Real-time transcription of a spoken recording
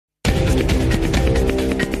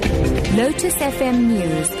Lotus FM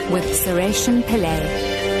News with Sureshan Pillay.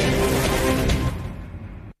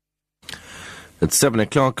 At 7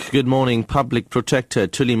 o'clock, good morning. Public Protector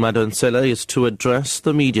Thuli Madonsela is to address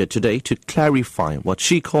the media today to clarify what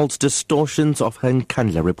she calls distortions of her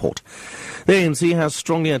Nkandla report. The ANC has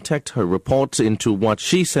strongly attacked her report into what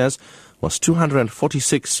she says was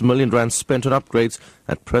 246 million rand spent on upgrades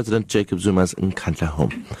at President Jacob Zuma's Nkandla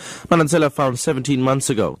home. Madonsela found 17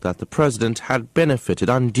 months ago that the president had benefited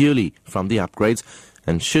unduly from the upgrades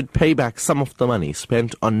and should pay back some of the money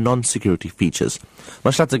spent on non-security features.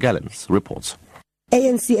 Mahlatse Gallens reports.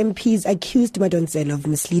 ANC MPs accused Madonsela of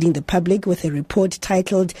misleading the public with a report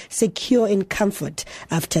titled Secure in Comfort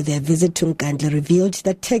after their visit to Nkandla revealed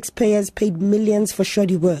that taxpayers paid millions for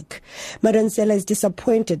shoddy work. Madonsela is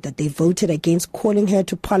disappointed that they voted against calling her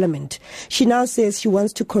to Parliament. She now says she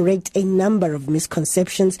wants to correct a number of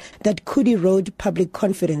misconceptions that could erode public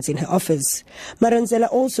confidence in her office. Madonsela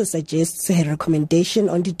also suggests her recommendation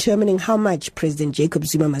on determining how much President Jacob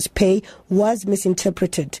Zuma must pay was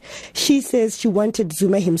misinterpreted. She says she wanted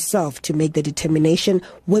Zuma himself to make the determination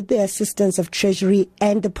with the assistance of Treasury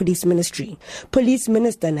and the Police Ministry. Police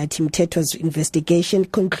Minister Nathi Mthethwa's investigation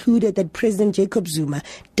concluded that President Jacob Zuma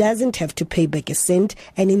doesn't have to pay back a cent,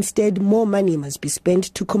 and instead more money must be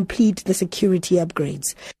spent to complete the security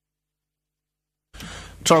upgrades.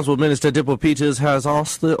 Transport Minister Dipo Peters has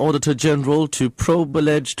asked the Auditor General to probe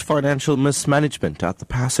alleged financial mismanagement at the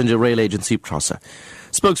passenger rail agency PRASA.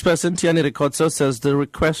 Spokesperson Tiani Rekotso says the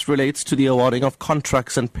request relates to the awarding of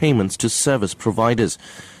contracts and payments to service providers.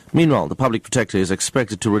 Meanwhile, the Public Protector is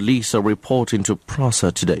expected to release a report into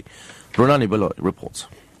PRASA today. Ronani Beloy reports.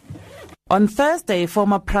 On Thursday,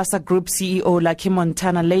 former PRASA Group CEO Lucky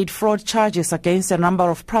Montana laid fraud charges against a number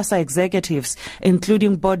of PRASA executives,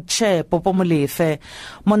 including board chair Popo Molefe.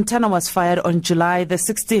 Montana was fired on July the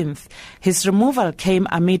 16th. His removal came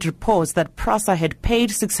amid reports that PRASA had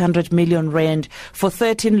paid 600 million rand for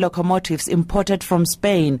 13 locomotives imported from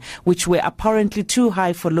Spain, which were apparently too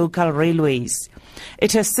high for local railways.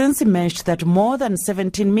 It has since emerged that more than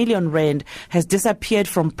 17 million rand has disappeared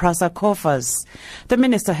from PRASA coffers. The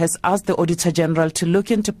minister has asked the Auditor General to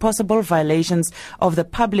look into possible violations of the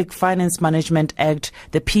Public Finance Management Act,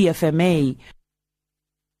 the PFMA.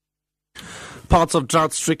 Parts of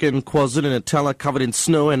drought-stricken KwaZulu-Natal are covered in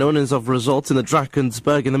snow, and owners of resorts in the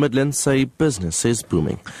Drakensberg in the Midlands say business is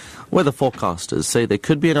booming. Weather forecasters say there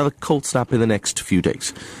could be another cold snap in the next few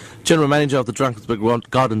days. General Manager of the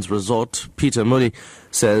Drakensberg Gardens Resort, Peter Mully,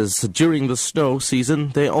 says during the snow season,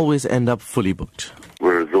 they always end up fully booked.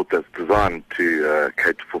 We're a resort that's designed to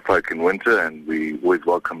cater for folk in winter, and we always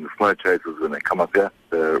welcome the snow chasers when they come up here.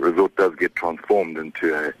 The resort does get transformed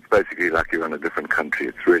into basically like you're in a different country.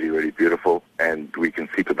 It's really, really beautiful, and we can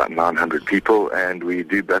seat about 900 people, and we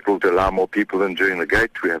do battle to allow more people in during the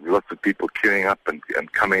gate. We have lots of people queuing up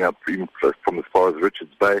and coming up even from as far as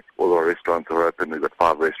Richards Bay. All our restaurants are open. We've got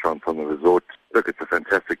 5 restaurants on the resort. Look, it's a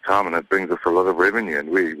fantastic time, and it brings us a lot of revenue, and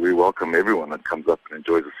we welcome everyone that comes up and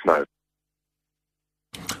enjoys the snow.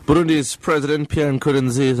 Burundi's President Pierre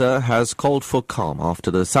Nkurunziza has called for calm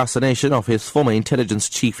after the assassination of his former intelligence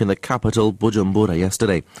chief in the capital, Bujumbura,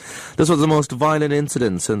 yesterday. This was the most violent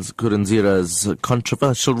incident since Nkurunziza's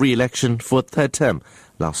controversial re-election for a third term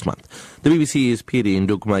last month. The BBC's Piri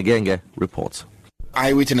Ndugumagenge reports.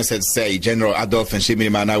 Eyewitnesses say General Adolphe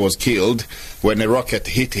Nshimirimana was killed when a rocket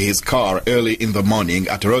hit his car early in the morning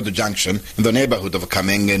at Road Junction in the neighborhood of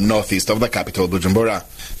Kamenge, northeast of the capital, Bujumbura.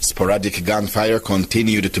 Sporadic gunfire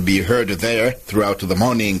continued to be heard there throughout the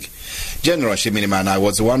morning. General Nshimirimana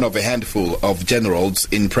was one of a handful of generals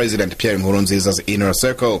in President Pierre Nkurunziza's inner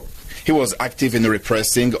circle. He was active in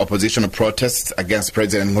repressing opposition protests against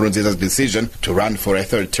President Nkurunziza's decision to run for a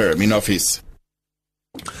third term in office.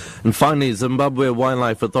 And finally, Zimbabwe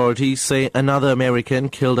wildlife authorities say another American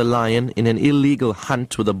killed a lion in an illegal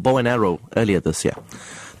hunt with a bow and arrow earlier this year.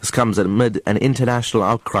 This comes amid an international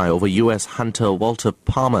outcry over U.S. hunter Walter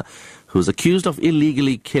Palmer, who's accused of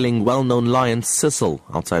illegally killing well-known lion Cecil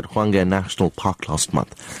outside Hwange National Park last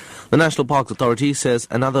month. The National Parks Authority says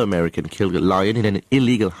another American killed a lion in an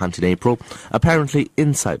illegal hunt in April, apparently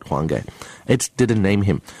inside Hwange. It didn't name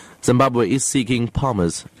him. Zimbabwe is seeking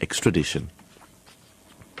Palmer's extradition.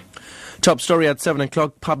 Top story at 7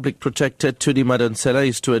 o'clock. Public Protector Thuli Madonsela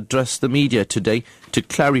is to address the media today to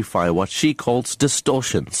clarify what she calls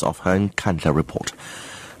distortions of her Nkandla report.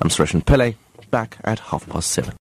 I'm Sureshan Pillay, back at 7:30.